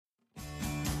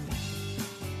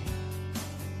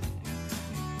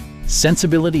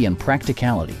Sensibility and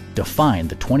practicality define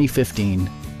the 2015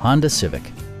 Honda Civic.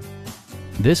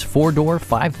 This four-door,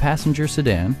 five-passenger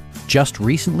sedan just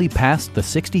recently passed the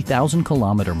 60,000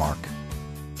 kilometer mark.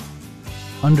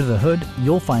 Under the hood,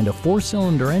 you'll find a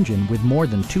four-cylinder engine with more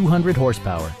than 200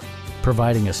 horsepower,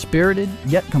 providing a spirited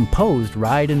yet composed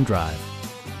ride and drive.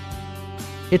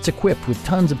 It's equipped with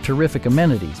tons of terrific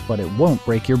amenities, but it won't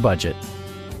break your budget,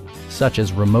 such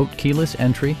as remote keyless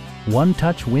entry,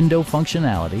 one-touch window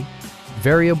functionality,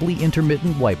 variably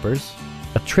intermittent wipers,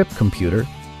 a trip computer,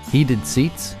 heated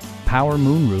seats, power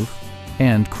moonroof,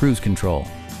 and cruise control.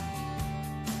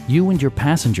 You and your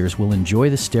passengers will enjoy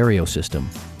the stereo system,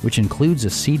 which includes a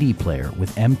CD player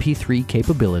with MP3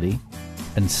 capability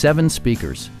and 7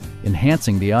 speakers,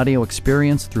 enhancing the audio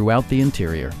experience throughout the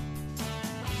interior.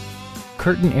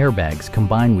 Curtain airbags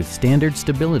combine with standard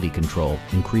stability control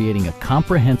in creating a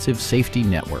comprehensive safety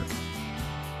network.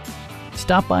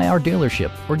 Stop by our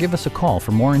dealership or give us a call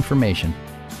for more information.